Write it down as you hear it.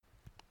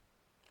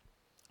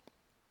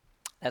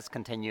Let's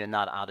continue in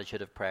that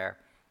attitude of prayer.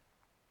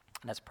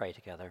 Let's pray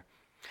together.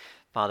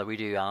 Father, we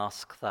do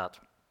ask that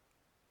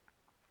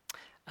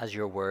as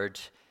your word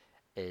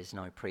is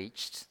now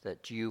preached,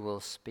 that you will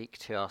speak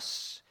to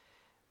us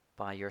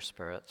by your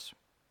Spirit.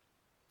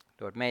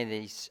 Lord, may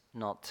these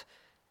not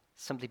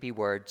simply be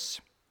words,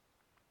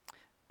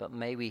 but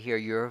may we hear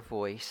your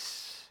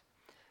voice.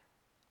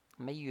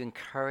 May you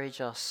encourage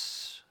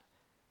us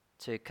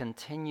to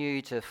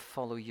continue to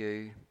follow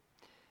you,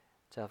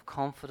 to have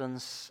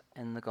confidence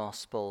in the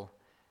gospel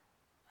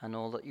and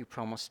all that you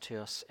promise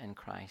to us in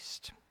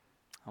Christ.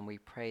 And we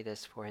pray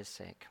this for his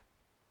sake.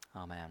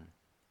 Amen.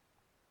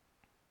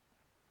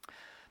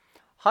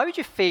 How would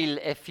you feel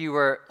if you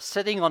were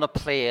sitting on a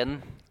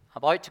plane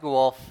about to go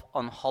off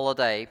on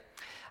holiday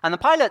and the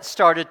pilot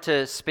started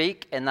to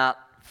speak in that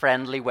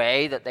friendly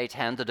way that they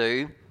tend to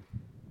do?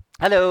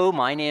 Hello,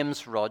 my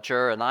name's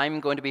Roger and I'm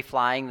going to be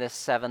flying this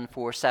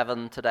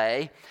 747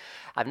 today.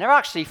 I've never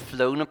actually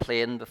flown a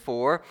plane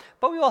before,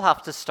 but we all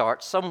have to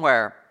start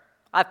somewhere.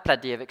 I've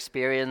plenty of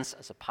experience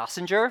as a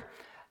passenger,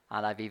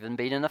 and I've even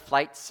been in a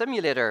flight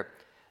simulator.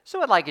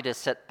 So I'd like you to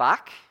sit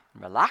back,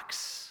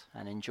 relax,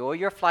 and enjoy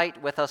your flight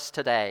with us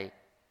today.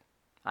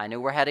 I know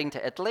we're heading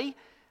to Italy,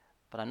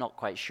 but I'm not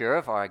quite sure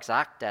of our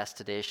exact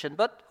destination,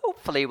 but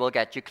hopefully we'll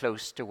get you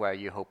close to where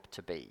you hope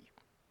to be.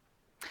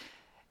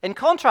 In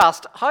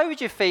contrast, how would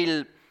you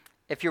feel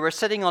if you were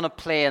sitting on a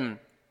plane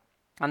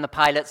and the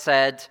pilot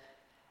said,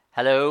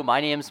 hello, my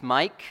name's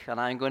Mike, and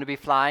I'm going to be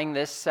flying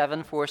this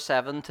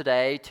 747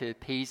 today to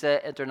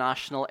Pisa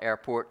International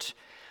Airport.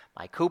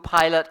 My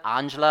co-pilot,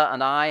 Angela,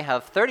 and I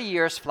have 30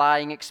 years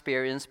flying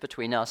experience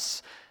between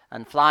us,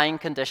 and flying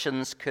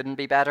conditions couldn't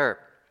be better.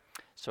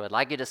 So I'd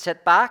like you to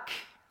sit back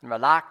and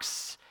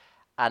relax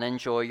and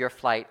enjoy your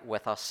flight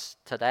with us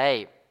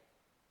today.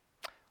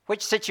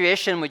 Which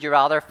situation would you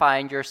rather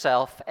find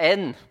yourself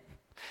in?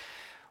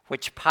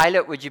 Which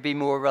pilot would you be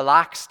more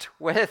relaxed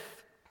with?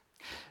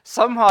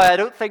 Somehow, I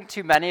don't think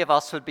too many of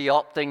us would be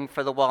opting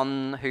for the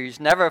one who's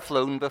never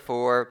flown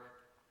before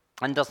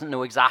and doesn't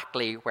know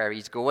exactly where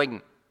he's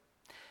going.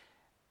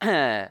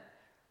 When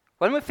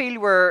we feel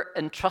we're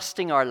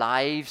entrusting our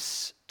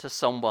lives to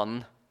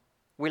someone,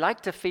 we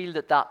like to feel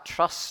that that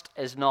trust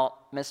is not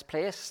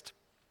misplaced.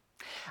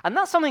 And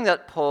that's something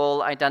that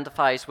Paul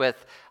identifies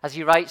with as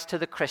he writes to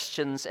the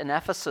Christians in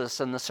Ephesus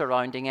and the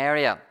surrounding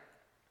area.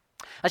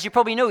 As you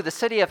probably know, the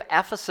city of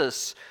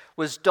Ephesus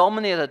was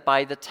dominated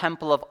by the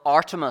temple of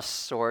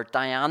Artemis, or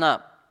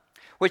Diana,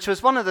 which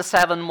was one of the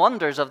 7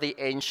 wonders of the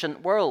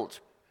ancient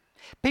world.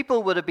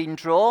 People would have been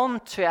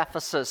drawn to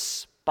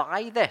Ephesus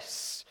by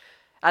this,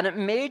 and it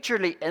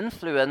majorly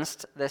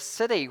influenced this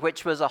city,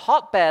 which was a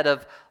hotbed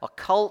of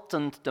occult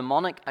and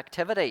demonic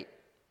activity.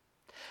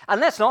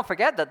 And let's not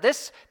forget that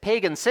this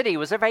pagan city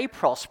was a very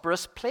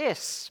prosperous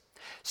place.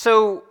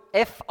 So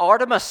if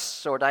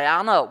Artemis or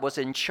Diana was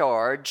in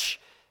charge,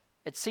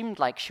 it seemed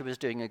like she was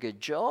doing a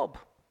good job.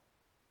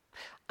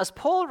 As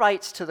Paul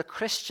writes to the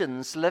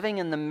Christians living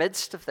in the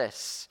midst of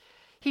this,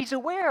 he's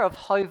aware of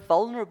how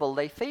vulnerable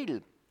they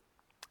feel.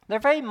 They're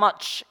very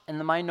much in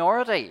the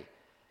minority.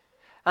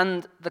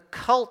 And the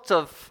cult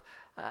of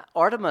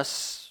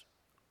Artemis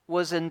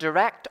was in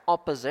direct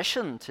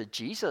opposition to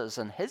Jesus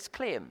and his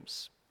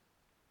claims.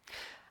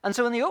 And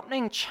so in the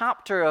opening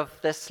chapter of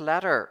this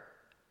letter,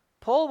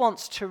 Paul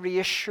wants to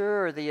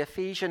reassure the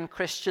Ephesian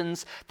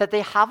Christians that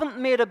they haven't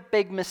made a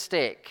big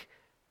mistake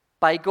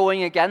by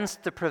going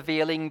against the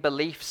prevailing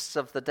beliefs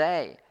of the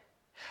day,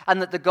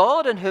 and that the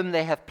God in whom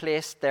they have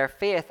placed their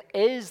faith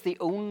is the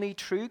only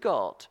true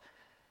God,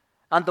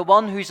 and the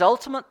one whose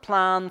ultimate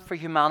plan for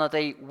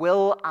humanity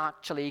will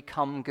actually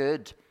come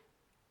good.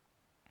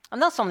 And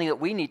that's something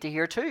that we need to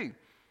hear too,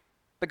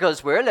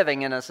 because we're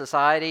living in a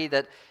society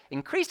that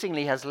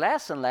increasingly has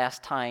less and less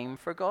time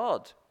for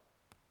God.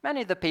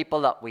 Many of the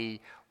people that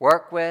we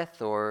work with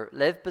or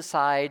live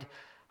beside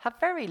have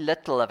very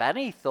little of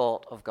any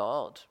thought of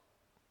God.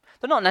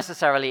 They're not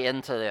necessarily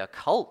into the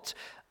occult,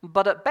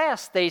 but at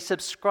best they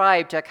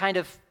subscribe to a kind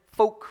of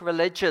folk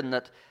religion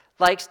that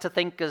likes to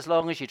think as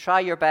long as you try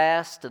your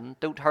best and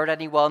don't hurt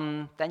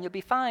anyone, then you'll be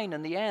fine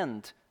in the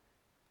end,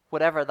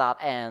 whatever that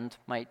end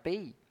might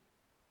be.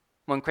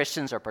 When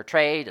Christians are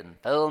portrayed in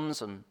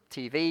films and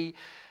TV,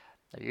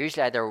 they're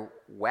usually either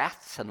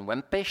wet and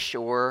wimpish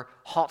or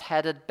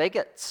hot-headed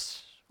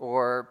bigots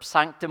or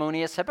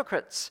sanctimonious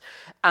hypocrites.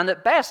 And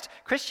at best,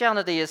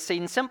 Christianity is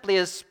seen simply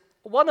as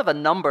one of a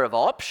number of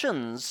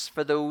options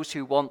for those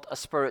who want a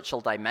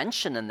spiritual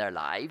dimension in their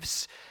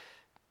lives,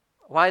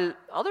 while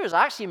others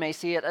actually may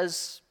see it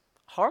as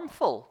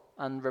harmful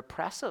and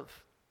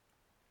repressive.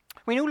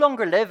 We no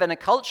longer live in a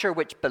culture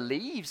which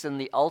believes in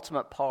the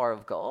ultimate power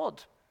of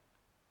God.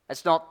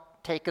 It's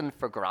not taken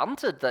for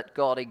granted that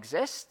God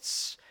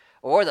exists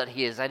or that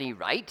he has any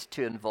right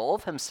to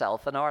involve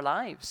himself in our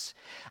lives.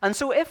 And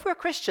so if we're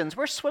Christians,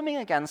 we're swimming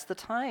against the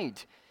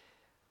tide.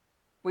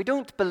 We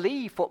don't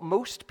believe what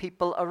most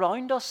people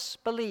around us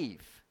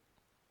believe.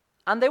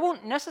 And they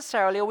won't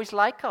necessarily always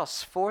like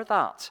us for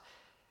that,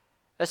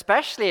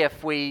 especially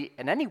if we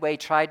in any way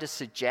try to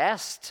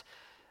suggest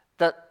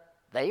that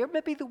they are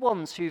maybe the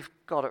ones who've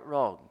got it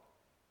wrong.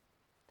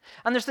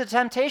 And there's the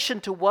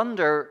temptation to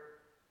wonder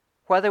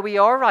whether we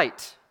are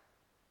right.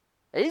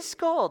 Is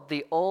God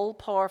the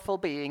all-powerful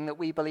being that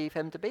we believe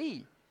him to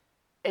be?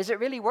 Is it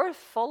really worth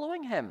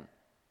following him?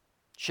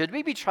 Should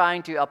we be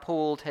trying to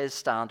uphold his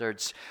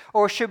standards,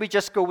 or should we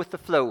just go with the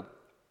flow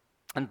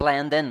and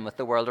blend in with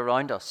the world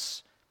around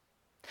us?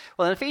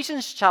 Well, in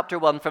Ephesians chapter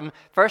 1, from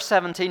verse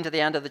 17 to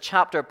the end of the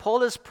chapter,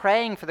 Paul is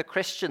praying for the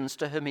Christians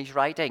to whom he's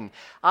writing,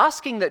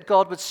 asking that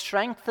God would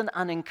strengthen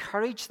and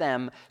encourage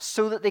them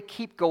so that they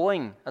keep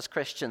going as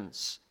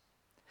Christians.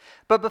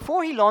 But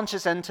before he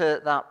launches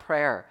into that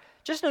prayer,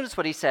 just notice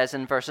what he says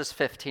in verses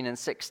 15 and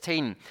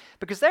 16,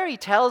 because there he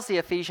tells the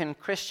Ephesian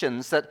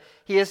Christians that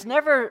he has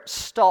never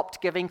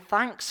stopped giving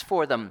thanks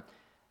for them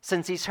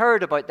since he's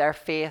heard about their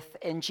faith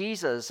in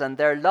Jesus and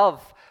their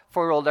love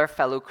for all their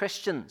fellow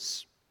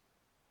Christians.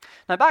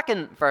 Now, back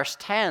in verse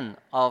 10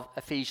 of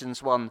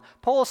Ephesians 1,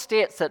 Paul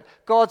states that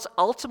God's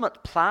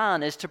ultimate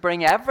plan is to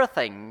bring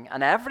everything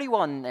and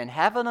everyone in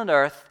heaven and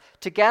earth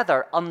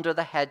together under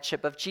the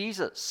headship of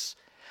Jesus.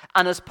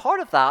 And as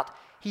part of that,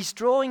 he's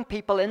drawing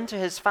people into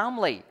his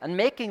family and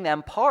making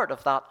them part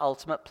of that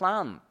ultimate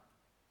plan.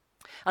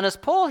 And as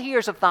Paul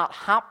hears of that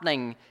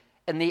happening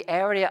in the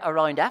area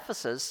around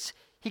Ephesus,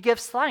 he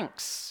gives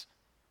thanks.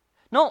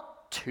 Not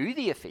to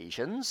the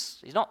Ephesians.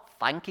 He's not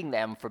thanking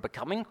them for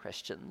becoming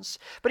Christians,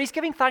 but he's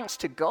giving thanks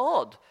to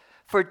God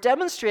for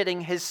demonstrating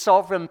his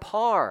sovereign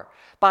power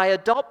by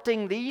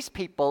adopting these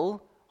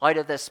people out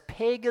of this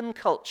pagan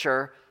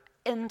culture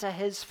into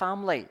his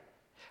family,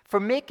 for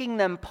making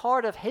them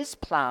part of his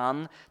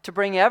plan to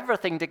bring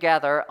everything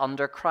together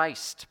under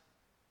Christ.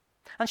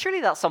 And surely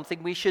that's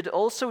something we should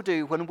also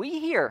do when we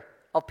hear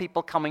of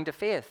people coming to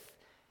faith.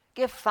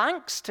 Give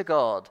thanks to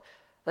God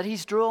that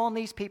he's drawn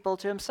these people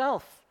to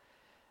himself.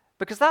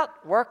 Because that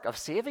work of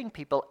saving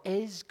people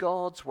is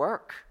God's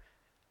work.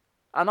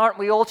 And aren't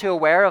we all too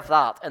aware of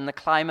that in the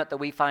climate that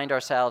we find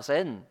ourselves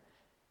in?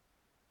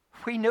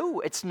 We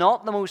know it's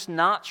not the most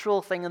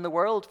natural thing in the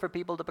world for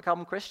people to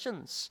become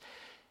Christians.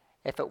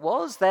 If it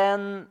was,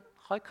 then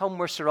how come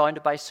we're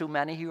surrounded by so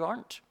many who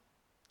aren't?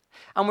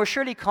 And we're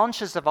surely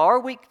conscious of our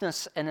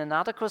weakness and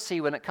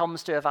inadequacy when it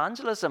comes to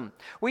evangelism.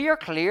 We are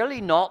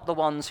clearly not the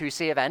ones who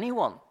save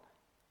anyone.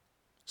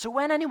 So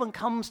when anyone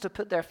comes to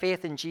put their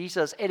faith in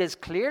Jesus, it is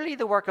clearly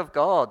the work of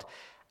God,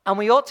 and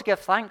we ought to give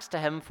thanks to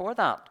him for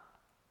that.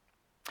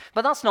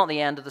 But that's not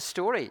the end of the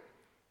story.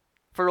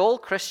 For all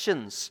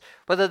Christians,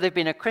 whether they've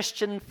been a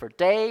Christian for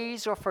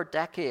days or for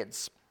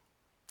decades,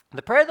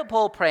 the prayer that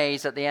Paul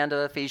prays at the end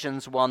of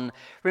Ephesians 1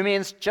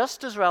 remains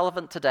just as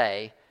relevant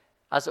today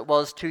as it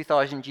was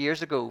 2,000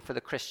 years ago for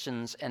the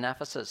Christians in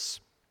Ephesus.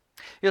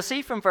 You'll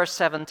see from verse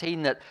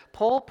 17 that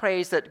Paul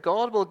prays that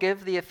God will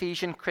give the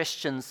Ephesian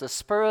Christians the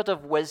spirit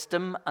of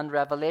wisdom and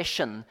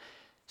revelation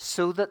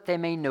so that they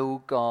may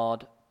know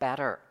God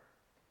better.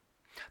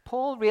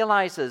 Paul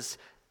realizes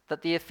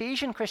that the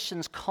Ephesian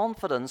Christians'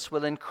 confidence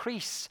will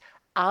increase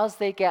as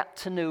they get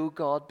to know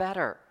God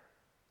better.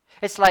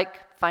 It's like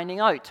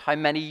finding out how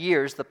many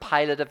years the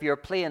pilot of your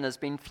plane has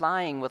been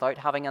flying without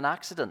having an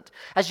accident.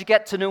 As you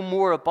get to know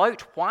more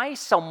about why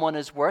someone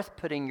is worth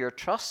putting your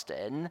trust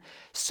in,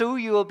 so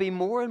you will be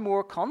more and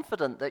more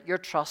confident that your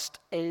trust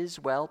is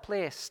well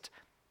placed.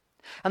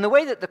 And the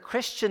way that the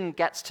Christian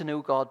gets to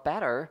know God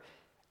better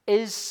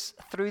is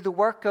through the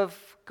work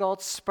of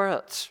God's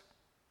Spirit.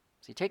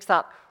 So he takes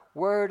that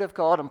word of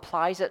God and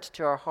applies it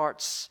to our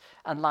hearts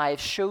and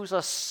lives, shows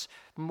us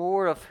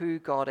more of who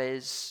God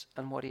is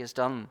and what he has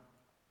done.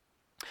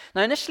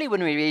 Now, initially,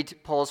 when we read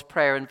Paul's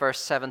prayer in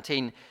verse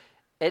 17,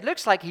 it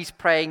looks like he's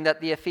praying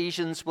that the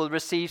Ephesians will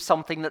receive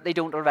something that they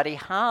don't already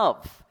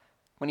have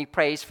when he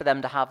prays for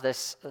them to have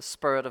this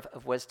spirit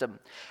of wisdom.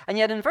 And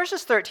yet in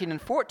verses 13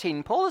 and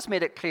 14, Paul has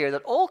made it clear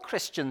that all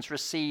Christians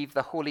receive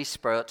the Holy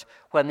Spirit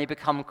when they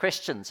become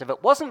Christians. If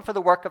it wasn't for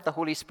the work of the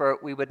Holy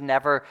Spirit, we would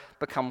never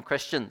become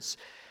Christians.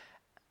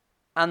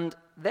 And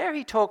there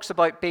he talks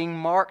about being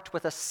marked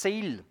with a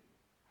seal.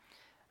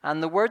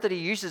 And the word that he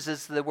uses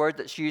is the word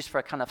that's used for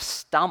a kind of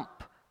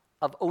stamp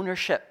of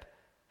ownership.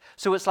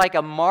 So it's like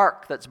a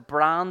mark that's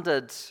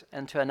branded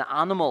into an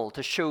animal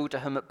to show to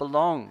whom it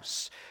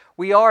belongs.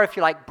 We are, if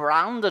you like,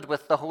 branded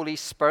with the Holy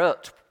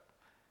Spirit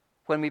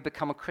when we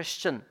become a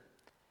Christian.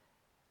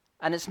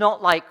 And it's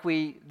not like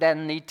we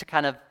then need to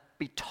kind of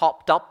be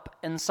topped up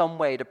in some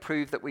way to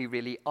prove that we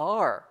really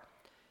are.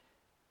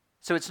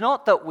 So it's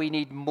not that we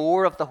need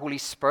more of the Holy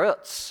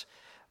Spirit.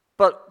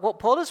 But what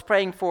Paul is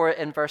praying for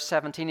in verse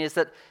 17 is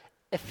that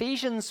the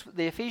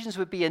Ephesians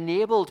would be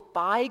enabled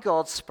by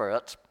God's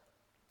Spirit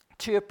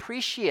to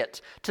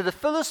appreciate to the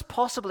fullest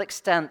possible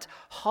extent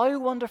how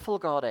wonderful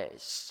God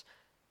is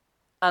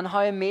and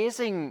how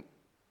amazing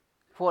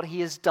what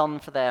he has done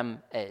for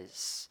them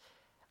is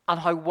and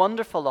how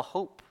wonderful the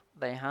hope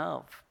they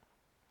have.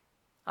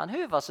 And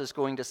who of us is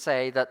going to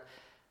say that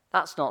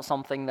that's not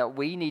something that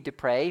we need to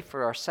pray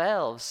for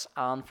ourselves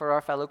and for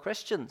our fellow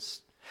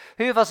Christians?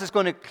 Who of us is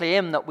going to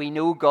claim that we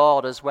know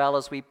God as well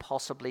as we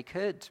possibly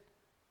could,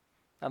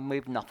 and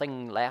we've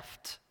nothing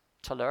left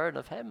to learn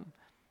of him?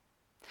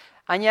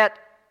 And yet,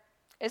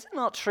 is it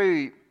not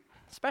true,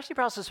 especially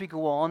perhaps as we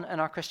go on in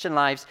our Christian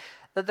lives,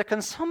 that there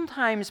can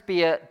sometimes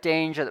be a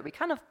danger that we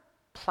kind of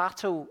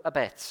plateau a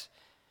bit?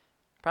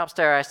 Perhaps,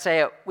 dare I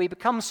say it, we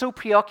become so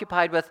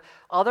preoccupied with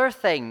other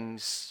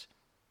things,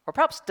 or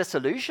perhaps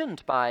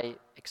disillusioned by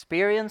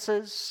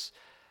experiences,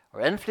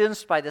 or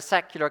influenced by the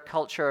secular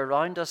culture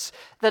around us,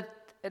 that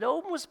it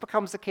almost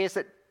becomes the case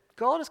that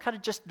God is kind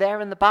of just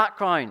there in the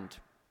background.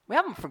 We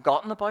haven't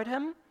forgotten about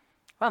him,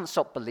 we haven't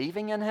stopped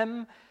believing in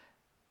him,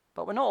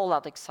 but we're not all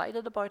that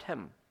excited about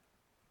him.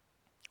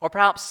 Or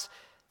perhaps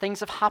things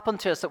have happened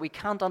to us that we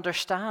can't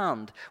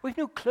understand. We've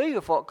no clue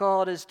of what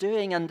God is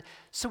doing, and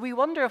so we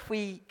wonder if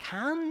we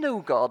can know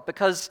God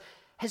because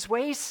his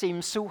ways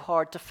seem so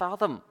hard to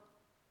fathom.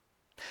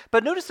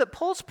 But notice that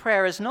Paul's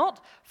prayer is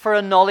not for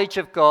a knowledge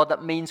of God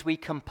that means we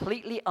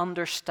completely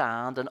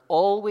understand and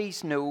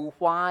always know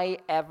why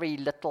every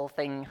little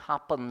thing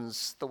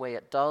happens the way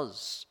it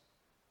does.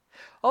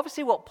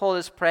 Obviously, what Paul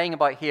is praying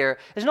about here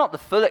is not the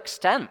full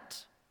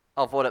extent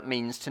of what it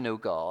means to know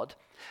God,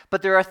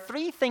 but there are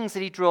three things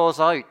that he draws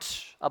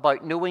out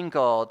about knowing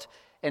God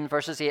in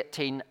verses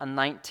 18 and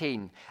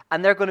 19.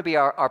 And they're going to be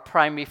our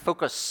primary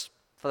focus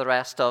for the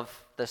rest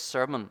of this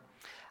sermon.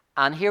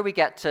 And here we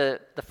get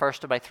to the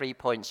first of my 3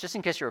 points. Just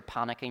in case you were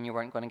panicking, you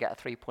weren't going to get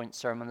a 3-point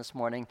sermon this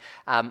morning.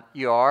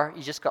 You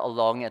just got a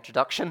long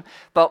introduction.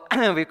 But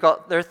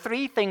there are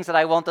three things that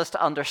I want us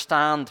to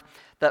understand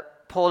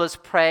that Paul is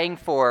praying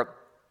for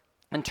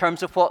in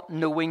terms of what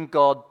knowing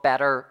God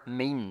better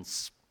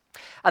means.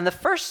 And the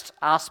first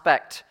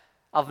aspect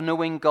of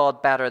knowing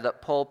God better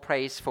that Paul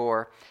prays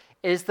for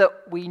is that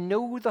we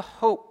know the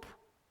hope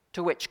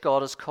to which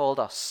God has called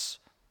us.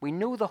 We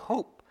know the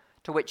hope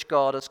to which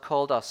God has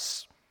called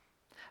us.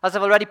 As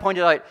I've already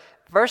pointed out,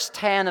 verse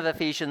 10 of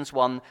Ephesians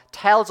 1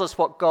 tells us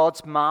what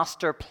God's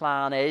master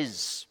plan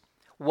is.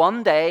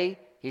 One day,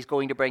 he's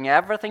going to bring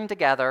everything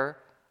together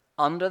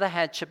under the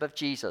headship of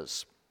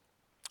Jesus.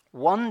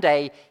 One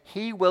day,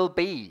 he will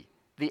be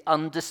the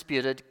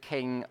undisputed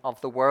king of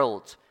the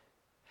world.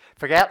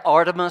 Forget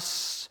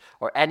Artemis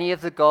or any of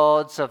the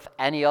gods of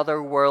any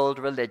other world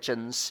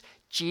religions.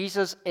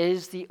 Jesus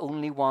is the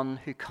only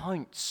one who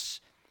counts.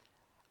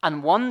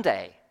 And one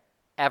day,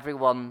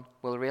 everyone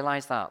will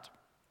realize that.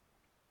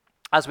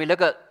 As we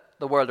look at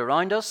the world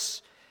around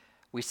us,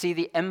 we see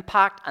the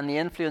impact and the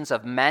influence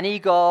of many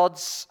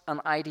gods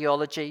and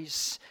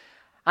ideologies.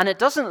 And it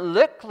doesn't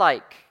look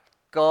like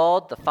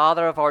God, the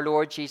Father of our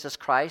Lord Jesus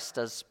Christ,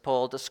 as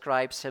Paul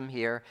describes him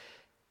here,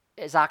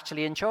 is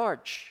actually in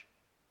charge.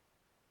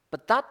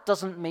 But that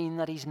doesn't mean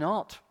that he's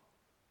not.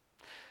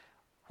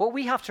 What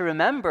we have to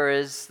remember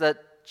is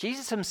that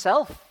Jesus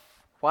himself,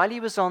 while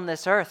he was on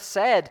this earth,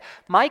 said,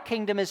 "My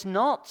kingdom is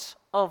not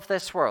of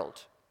this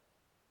world."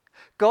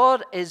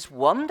 God is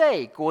one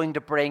day going to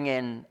bring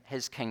in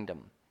his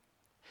kingdom.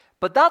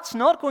 But that's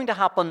not going to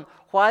happen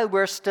while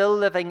we're still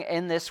living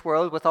in this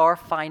world with our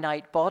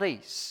finite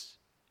bodies.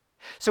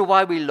 So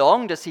while we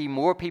long to see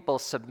more people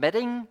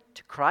submitting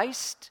to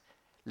Christ,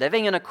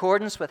 living in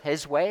accordance with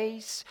his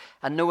ways,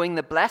 and knowing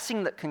the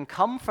blessing that can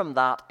come from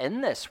that in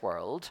this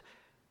world,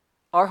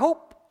 our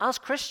hope as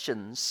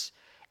Christians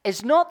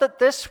is not that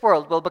this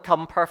world will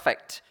become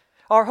perfect.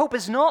 Our hope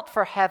is not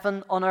for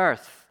heaven on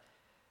earth.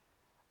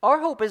 Our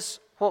hope is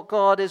what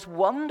God is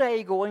one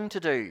day going to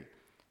do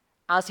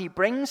as he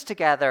brings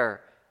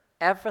together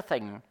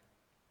everything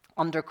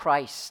under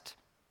Christ.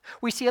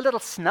 We see a little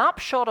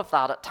snapshot of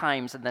that at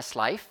times in this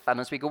life, and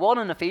as we go on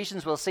in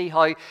Ephesians, we'll see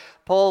how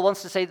Paul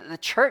wants to say that the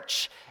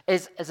church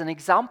is an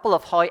example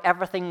of how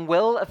everything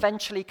will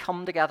eventually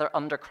come together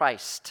under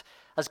Christ,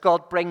 as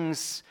God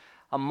brings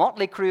a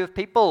motley crew of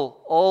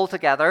people all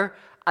together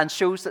and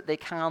shows that they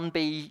can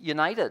be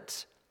united.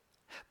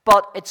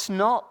 But it's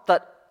not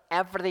that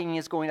everything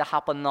is going to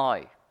happen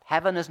now.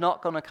 Heaven is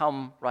not going to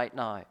come right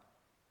now.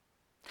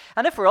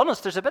 And if we're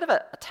honest, there's a bit of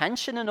a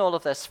tension in all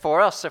of this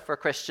for us if we're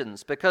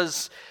Christians,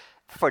 because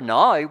for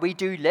now we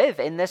do live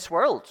in this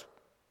world,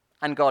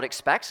 and God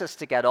expects us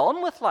to get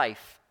on with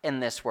life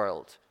in this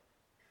world.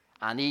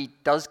 And he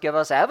does give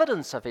us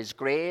evidence of his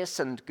grace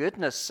and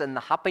goodness and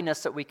the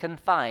happiness that we can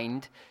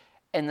find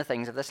in the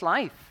things of this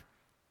life.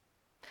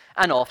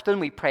 And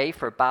often we pray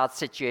for bad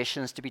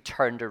situations to be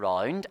turned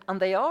around, and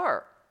they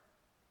are.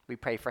 We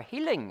pray for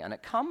healing, and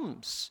it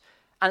comes.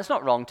 And it's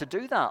not wrong to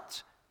do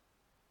that.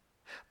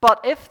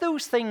 But if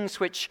those things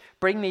which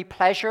bring me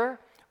pleasure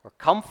or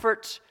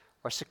comfort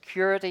or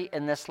security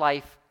in this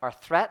life are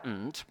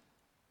threatened,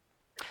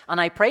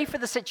 and I pray for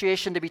the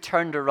situation to be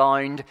turned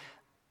around,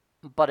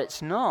 but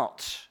it's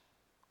not,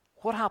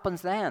 what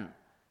happens then?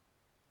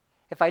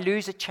 If I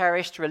lose a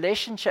cherished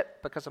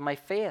relationship because of my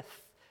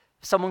faith,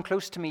 if someone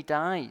close to me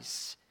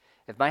dies,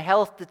 if my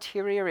health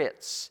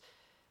deteriorates,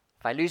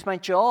 if I lose my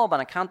job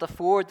and I can't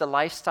afford the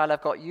lifestyle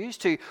I've got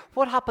used to,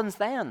 what happens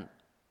then?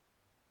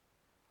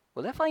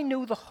 Well, if I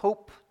know the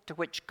hope to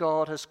which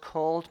God has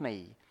called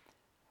me,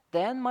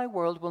 then my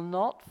world will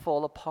not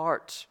fall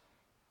apart.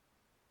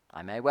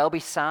 I may well be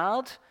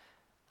sad,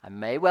 I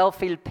may well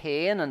feel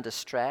pain and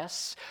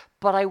distress,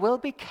 but I will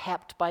be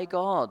kept by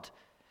God.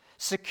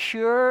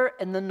 secure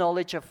in the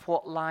knowledge of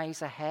what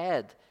lies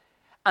ahead,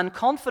 and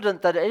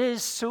confident that it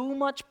is so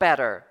much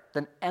better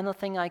than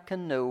anything I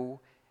can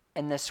know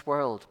in this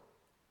world.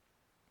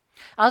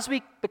 As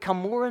we become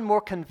more and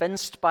more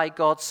convinced by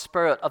God's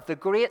Spirit of the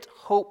great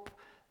hope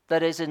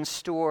that is in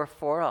store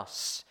for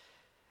us,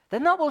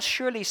 then that will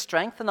surely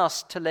strengthen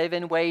us to live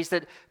in ways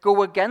that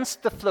go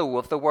against the flow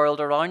of the world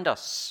around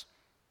us.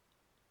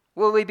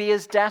 Will we be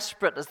as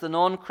desperate as the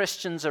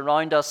non-Christians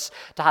around us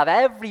to have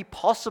every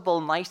possible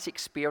nice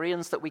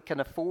experience that we can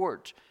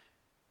afford?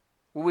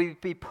 Will we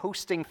be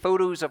posting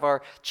photos of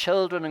our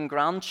children and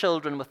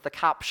grandchildren with the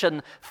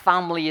caption,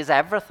 "Family is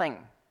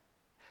everything"?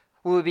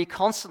 Will we be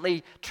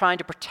constantly trying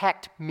to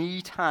protect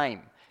me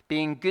time,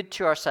 being good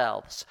to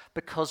ourselves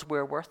because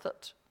we're worth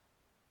it?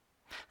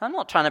 I'm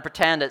not trying to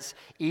pretend it's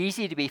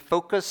easy to be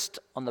focused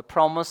on the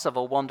promise of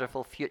a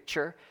wonderful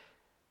future,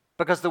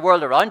 because the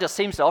world around us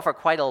seems to offer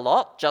quite a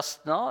lot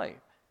just now.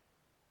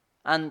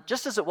 And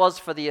just as it was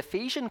for the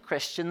Ephesian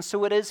Christians,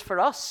 so it is for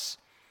us.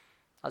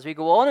 As we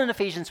go on in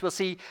Ephesians, we'll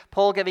see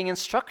Paul giving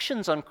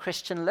instructions on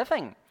Christian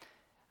living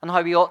and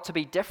how we ought to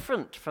be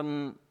different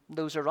from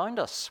those around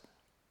us.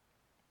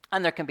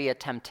 And there can be a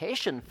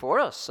temptation for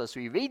us as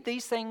we read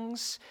these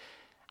things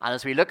and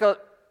as we look at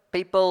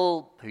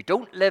people who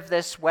don't live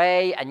this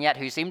way and yet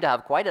who seem to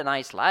have quite a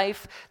nice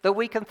life, that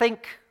we can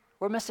think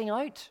we're missing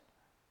out.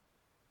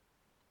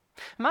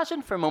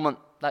 Imagine for a moment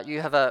that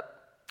you have a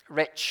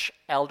rich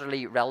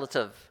elderly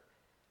relative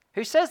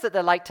who says that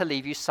they'd like to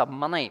leave you some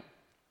money.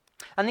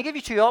 And they give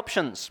you two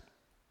options.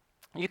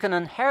 You can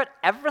inherit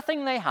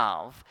everything they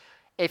have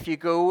if you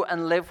go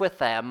and live with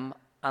them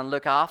and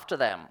look after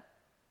them.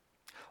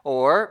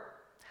 Or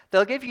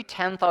they'll give you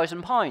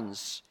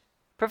 £10,000,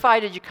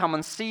 provided you come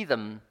and see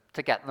them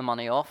to get the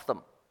money off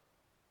them.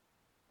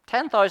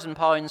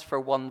 £10,000 for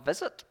one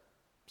visit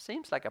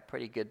seems like a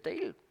pretty good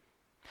deal,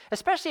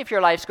 especially if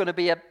your life's going to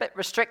be a bit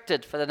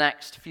restricted for the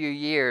next few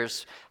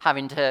years,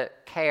 having to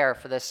care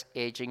for this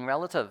aging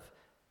relative.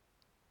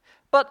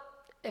 But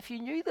if you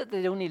knew that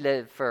they'd only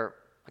live for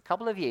a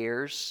couple of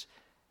years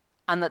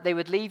and that they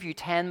would leave you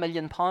 £10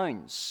 million,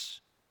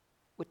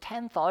 would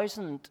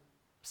 10,000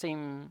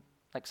 seem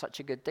like such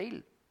a good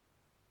deal?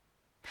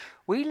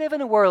 We live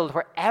in a world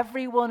where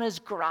everyone is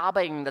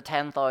grabbing the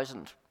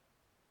 10,000.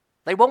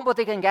 They want what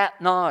they can get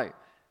now.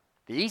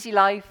 The easy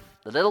life,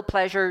 the little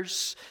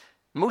pleasures.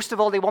 Most of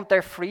all, they want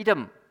their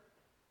freedom.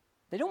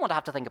 They don't want to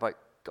have to think about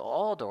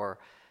God or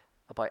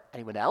about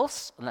anyone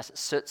else unless it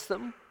suits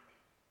them.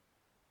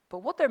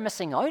 But what they're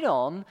missing out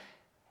on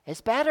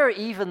is better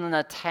even than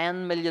a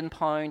 £10 million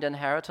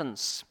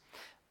inheritance.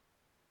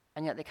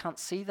 And yet they can't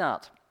see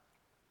that.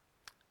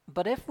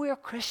 But if we're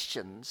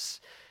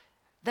Christians,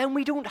 then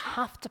we don't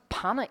have to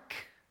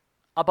panic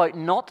about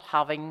not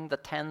having the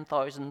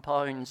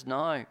 £10,000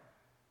 now,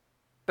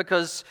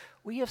 because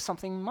we have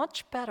something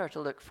much better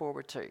to look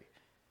forward to.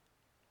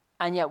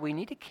 And yet we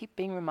need to keep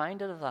being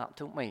reminded of that,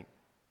 don't we?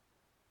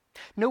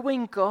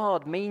 Knowing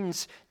God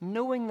means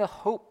knowing the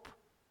hope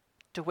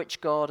to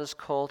which God has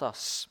called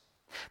us.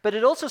 But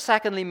it also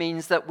secondly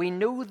means that we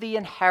know the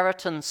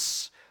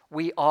inheritance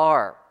we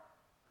are.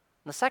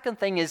 The second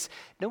thing is,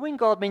 knowing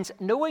God means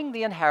knowing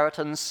the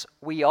inheritance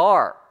we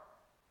are.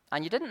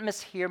 And you didn't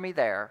mishear me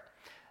there.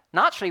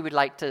 Naturally,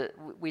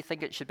 we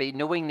think it should be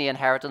knowing the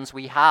inheritance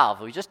we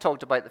have. We just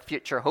talked about the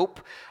future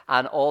hope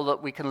and all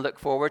that we can look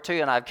forward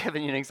to, and I've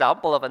given you an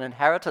example of an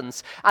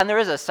inheritance. And there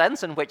is a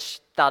sense in which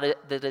that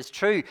is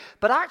true.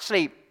 But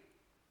actually,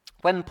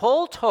 when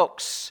Paul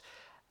talks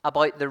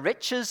about the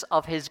riches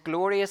of his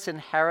glorious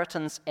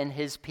inheritance in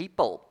his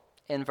people,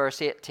 in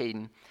verse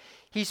 18,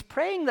 he's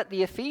praying that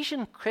the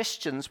Ephesian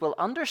Christians will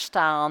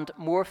understand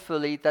more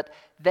fully that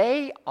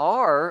they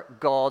are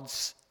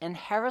God's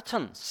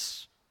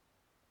inheritance.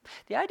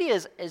 The idea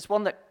is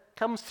one that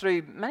comes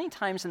through many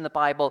times in the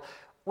Bible,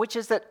 which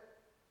is that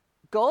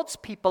God's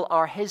people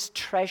are his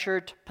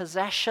treasured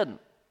possession.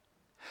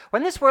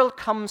 When this world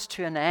comes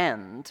to an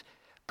end,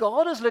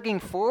 God is looking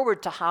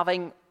forward to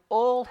having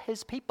all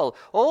his people,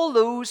 all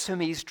those whom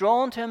he's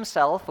drawn to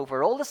himself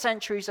over all the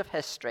centuries of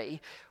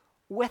history,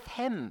 with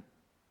him.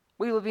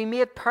 We will be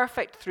made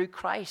perfect through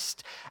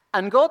Christ.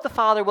 And God the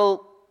Father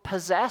will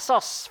possess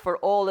us for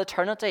all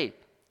eternity,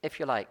 if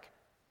you like.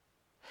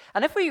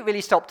 And if we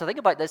really stop to think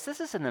about this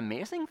is an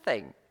amazing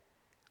thing.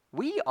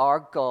 We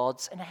are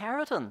God's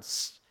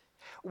inheritance.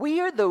 We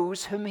are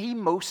those whom he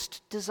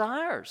most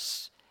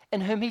desires,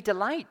 in whom he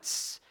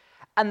delights,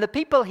 and the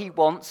people he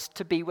wants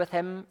to be with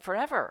him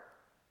forever.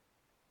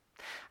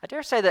 I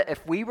dare say that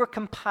if we were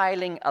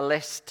compiling a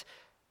list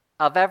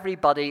of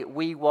everybody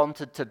we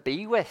wanted to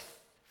be with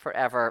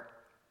forever,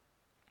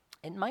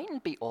 it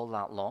mightn't be all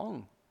that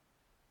long.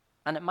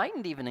 And it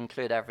mightn't even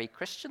include every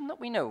Christian that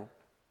we know.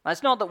 Now,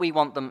 it's not that we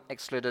want them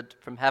excluded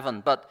from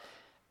heaven, but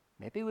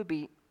maybe we'd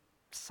be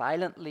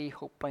silently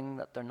hoping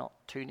that they're not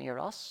too near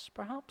us,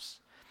 perhaps.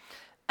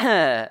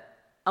 And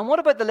what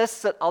about the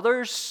lists that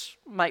others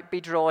might be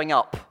drawing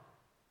up?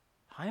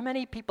 How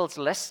many people's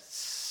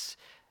lists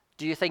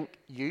do you think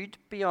you'd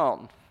be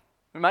on?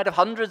 We might have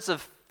hundreds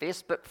of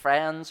Facebook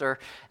friends or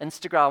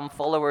Instagram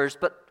followers,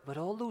 but would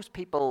all those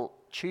people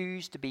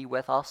choose to be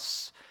with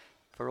us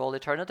for all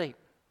eternity?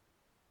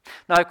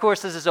 Now, of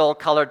course, this is all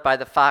colored by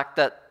the fact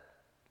that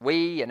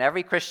we and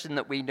every Christian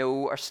that we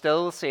know are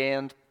still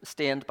stained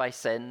by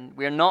sin.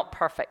 We're not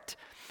perfect.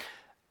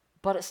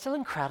 But it's still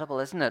incredible,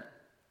 isn't it,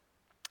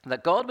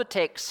 that God would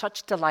take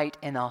such delight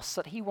in us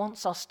that he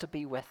wants us to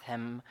be with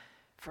him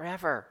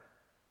forever.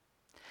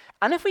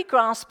 And if we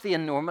grasp the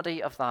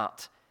enormity of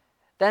that,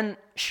 then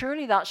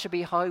surely that should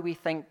be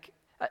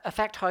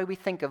affect how we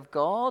think of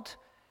God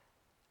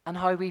and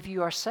how we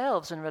view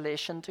ourselves in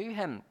relation to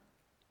him.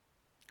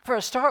 For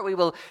a start, we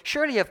will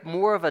surely have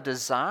more of a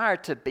desire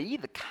to be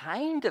the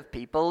kind of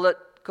people that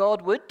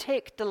God would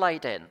take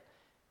delight in.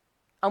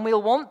 And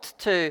we'll want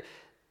to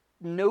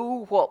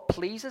know what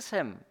pleases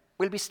him.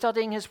 We'll be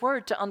studying his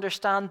word to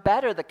understand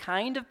better the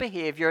kind of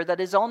behavior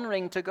that is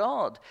honoring to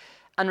God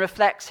and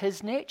reflects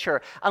his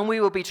nature. And we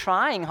will be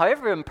trying,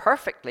 however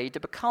imperfectly, to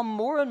become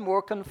more and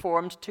more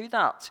conformed to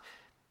that.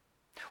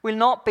 We'll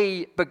not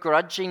be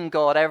begrudging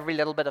God every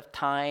little bit of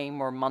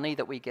time or money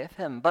that we give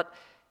him, but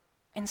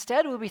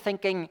instead we'll be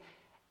thinking,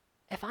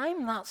 if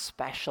I'm that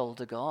special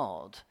to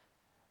God,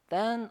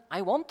 then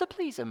I want to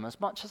please him as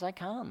much as I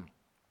can.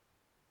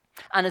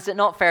 And is it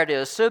not fair to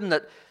assume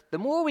that the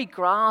more we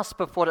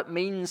grasp of what it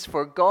means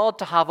for God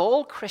to have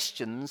all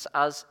Christians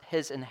as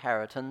his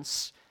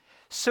inheritance,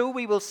 so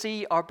we will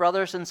see our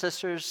brothers and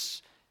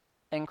sisters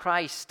in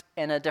Christ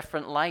in a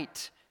different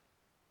light.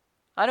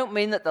 I don't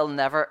mean that they'll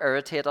never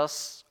irritate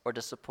us or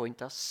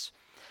disappoint us,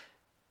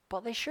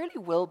 but they surely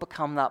will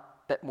become that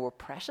bit more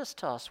precious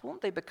to us,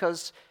 won't they?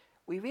 Because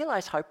we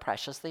realize how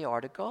precious they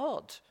are to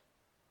God.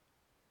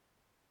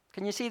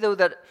 Can you see, though,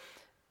 that,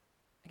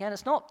 again,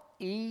 it's not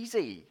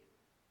easy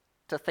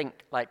to think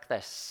like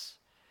this.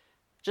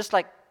 Just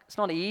like it's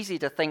not easy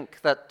to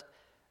think that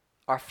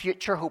our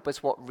future hope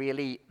is what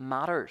really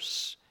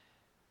matters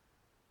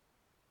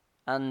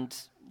and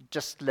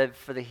just live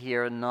for the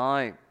here and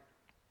now.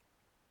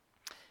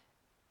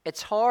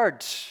 It's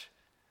hard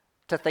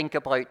to think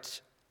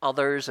about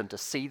others and to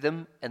see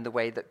them in the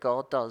way that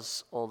God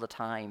does all the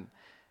time.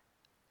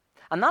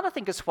 And that, I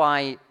think, is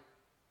why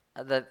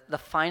the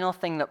final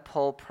thing that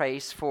Paul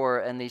prays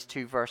for in these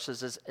two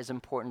verses is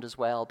important as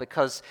well.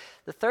 Because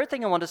the third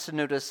thing I want us to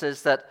notice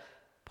is that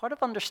part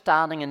of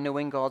understanding and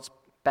knowing God's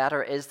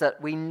better is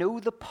that we know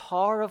the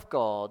power of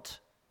God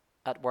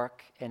at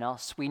work in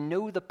us. We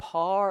know the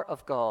power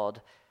of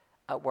God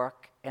at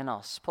work in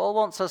us. Paul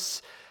wants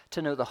us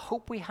to know the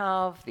hope we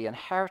have, the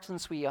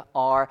inheritance we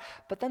are,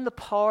 but then the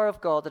power of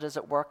God that is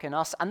at work in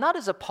us. And that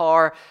is a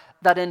power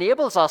that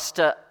enables us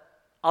to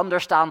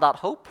understand that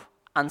hope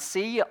and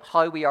see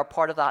how we are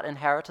part of that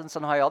inheritance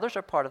and how others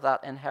are part of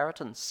that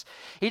inheritance.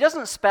 He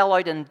doesn't spell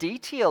out in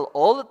detail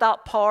all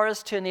that power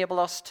is to enable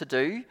us to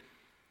do,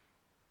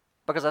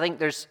 because I think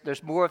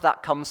there's more of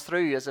that comes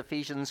through as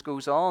Ephesians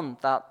goes on,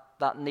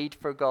 that need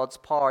for God's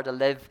power to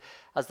live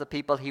as the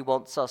people he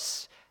wants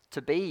us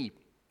to be.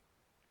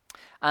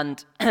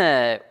 And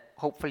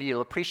hopefully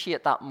you'll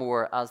appreciate that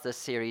more as this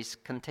series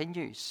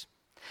continues.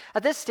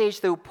 At this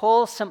stage, though,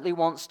 Paul simply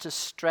wants to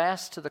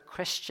stress to the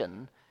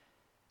Christian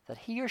that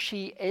he or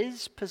she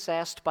is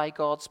possessed by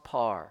God's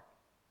power.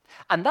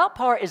 And that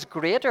power is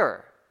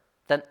greater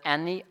than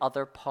any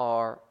other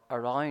power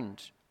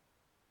around.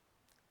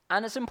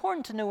 And it's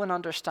important to know and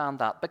understand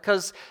that,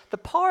 because the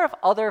power of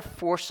other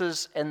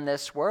forces in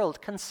this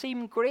world can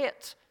seem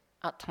great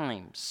at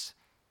times.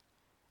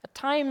 At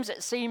times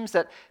it seems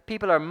that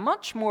people are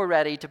much more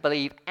ready to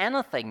believe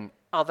anything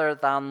other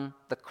than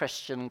the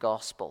Christian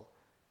gospel.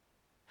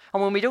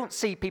 And when we don't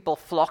see people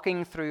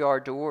flocking through our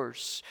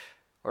doors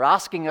or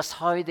asking us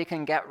how they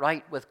can get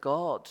right with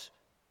God,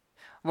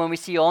 when we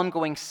see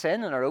ongoing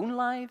sin in our own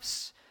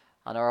lives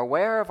and are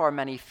aware of our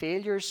many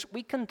failures,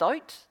 we can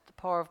doubt the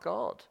power of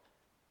God.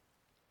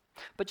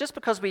 But just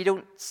because we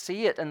don't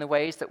see it in the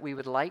ways that we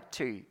would like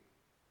to,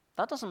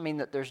 that doesn't mean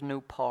that there's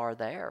no power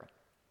there.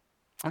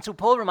 And so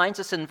Paul reminds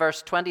us in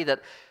verse 20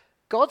 that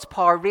God's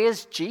power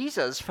raised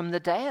Jesus from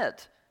the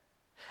dead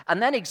and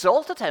then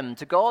exalted him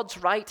to God's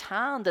right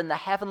hand in the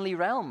heavenly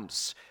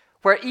realms,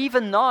 where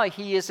even now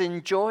he is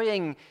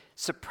enjoying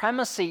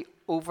supremacy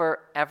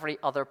over every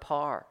other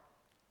power.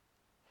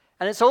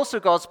 And it's also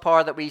God's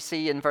power that we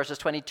see in verses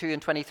 22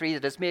 and 23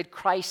 that has made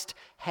Christ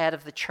head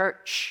of the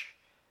church.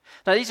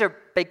 Now, these are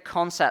big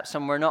concepts,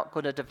 and we're not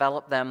going to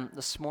develop them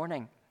this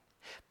morning.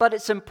 But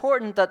it's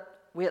important that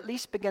we at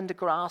least begin to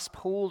grasp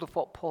hold of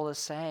what Paul is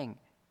saying.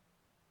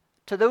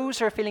 To those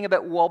who are feeling a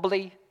bit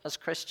wobbly as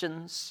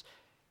Christians,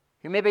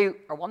 who maybe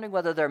are wondering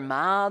whether they're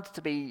mad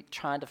to be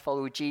trying to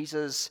follow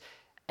Jesus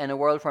in a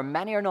world where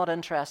many are not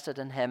interested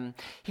in him,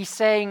 he's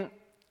saying,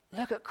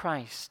 look at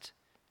Christ.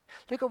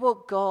 Look at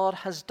what God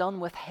has done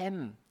with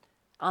him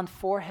and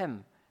for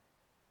him.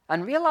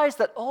 And realize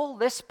that all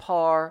this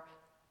power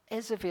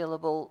is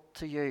available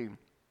to you.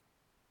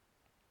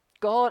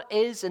 God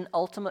is in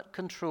ultimate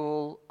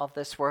control of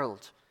this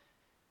world,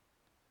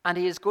 and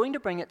he is going to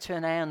bring it to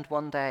an end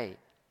one day.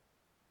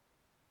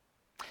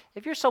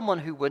 If you're someone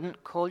who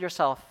wouldn't call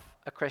yourself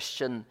a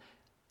Christian,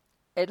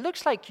 it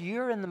looks like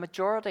you're in the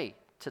majority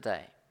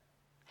today.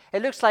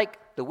 It looks like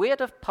the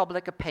weight of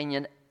public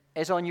opinion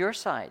is on your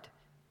side.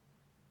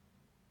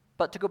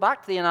 But to go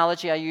back to the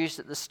analogy I used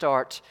at the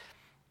start,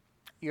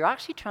 you're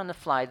actually trying to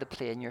fly the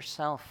plane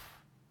yourself.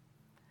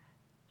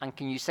 And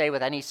can you say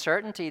with any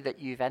certainty that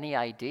you've any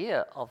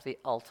idea of the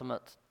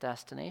ultimate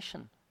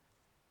destination?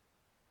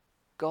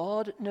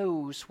 God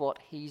knows what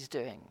he's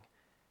doing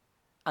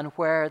and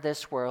where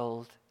this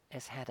world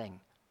is heading.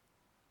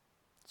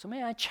 So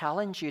may I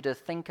challenge you to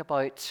think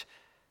about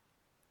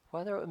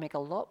whether it would make a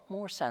lot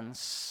more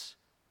sense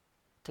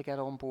to get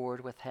on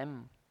board with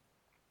him.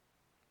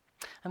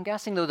 I'm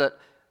guessing, though, that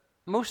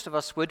most of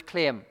us would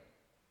claim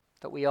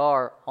that we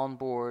are on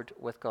board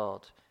with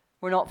God.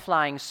 We're not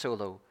flying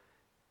solo.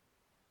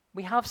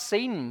 We have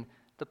seen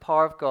the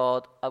power of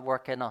God at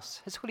work in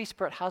us. His Holy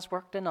Spirit has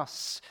worked in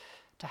us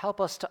to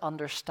help us to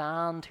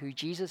understand who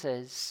Jesus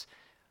is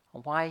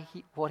and why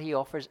what he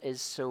offers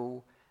is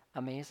so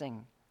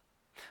amazing.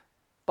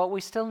 But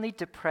we still need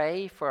to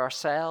pray for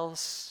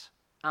ourselves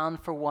and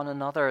for one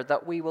another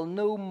that we will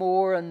know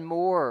more and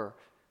more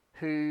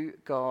who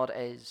God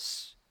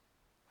is,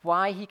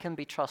 why he can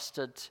be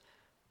trusted,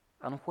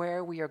 and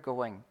where we are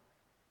going.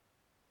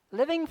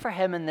 Living for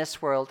him in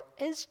this world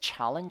is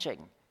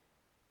challenging,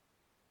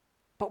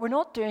 but we're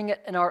not doing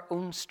it in our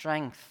own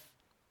strength,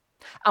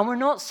 and we're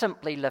not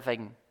simply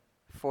living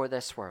for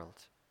this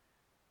world.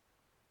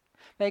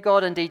 May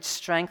God indeed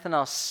strengthen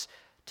us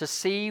to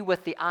see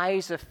with the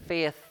eyes of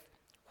faith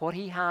what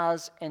he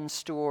has in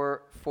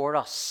store for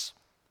us.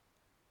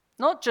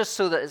 Not just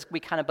so that we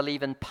kind of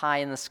believe in pie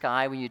in the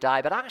sky when you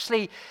die, but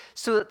actually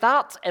so that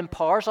that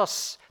empowers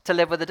us to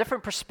live with a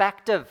different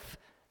perspective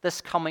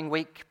this coming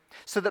week,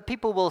 so that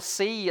people will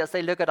see as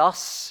they look at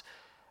us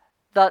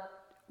that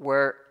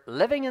we're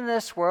living in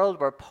this world,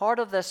 we're part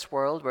of this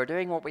world, we're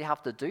doing what we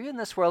have to do in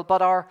this world,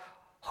 but our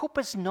hope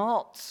is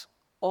not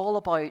all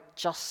about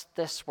just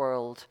this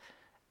world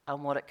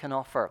and what it can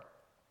offer.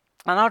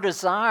 And our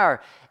desire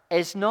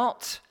is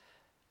not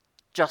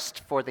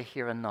just for the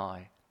here and now,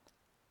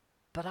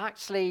 but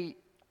actually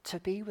to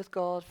be with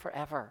God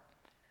forever,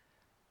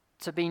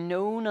 to be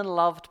known and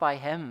loved by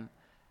him,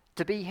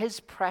 to be his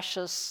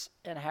precious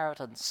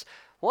inheritance.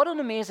 What an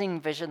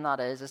amazing vision that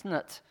is, isn't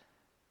it?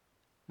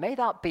 May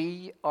that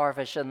be our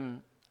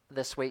vision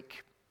this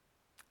week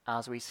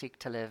as we seek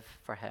to live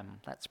for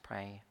him. Let's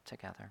pray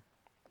together.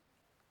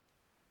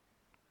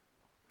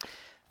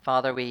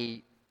 Father,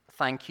 we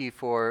thank you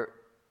for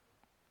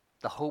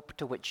the hope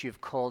to which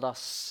you've called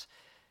us,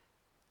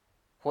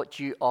 what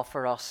you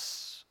offer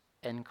us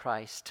in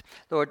Christ.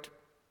 Lord,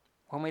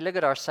 when we look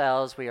at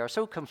ourselves, we are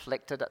so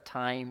conflicted at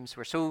times.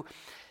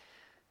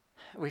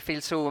 We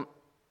feel so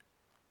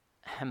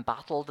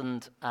embattled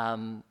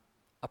and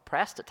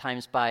oppressed at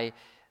times by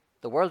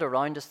the world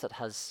around us that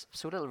has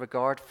so little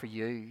regard for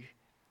you.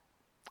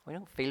 We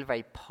don't feel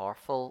very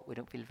powerful. We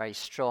don't feel very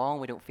strong.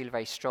 We don't feel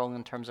very strong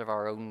in terms of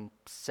our own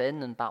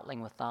sin and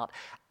battling with that.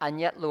 And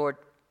yet, Lord,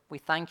 we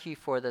thank you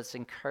for this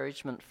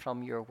encouragement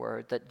from your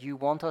word, that you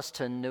want us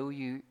to know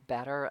you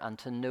better and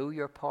to know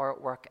your power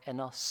at work in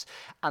us,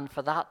 and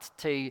for that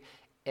to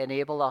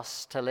enable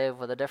us to live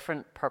with a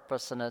different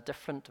purpose and a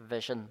different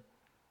vision.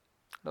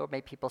 Lord,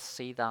 may people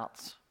see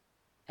that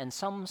in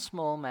some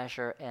small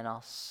measure in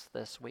us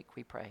this week,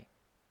 we pray.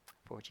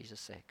 For Jesus'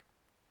 sake.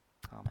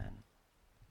 Amen.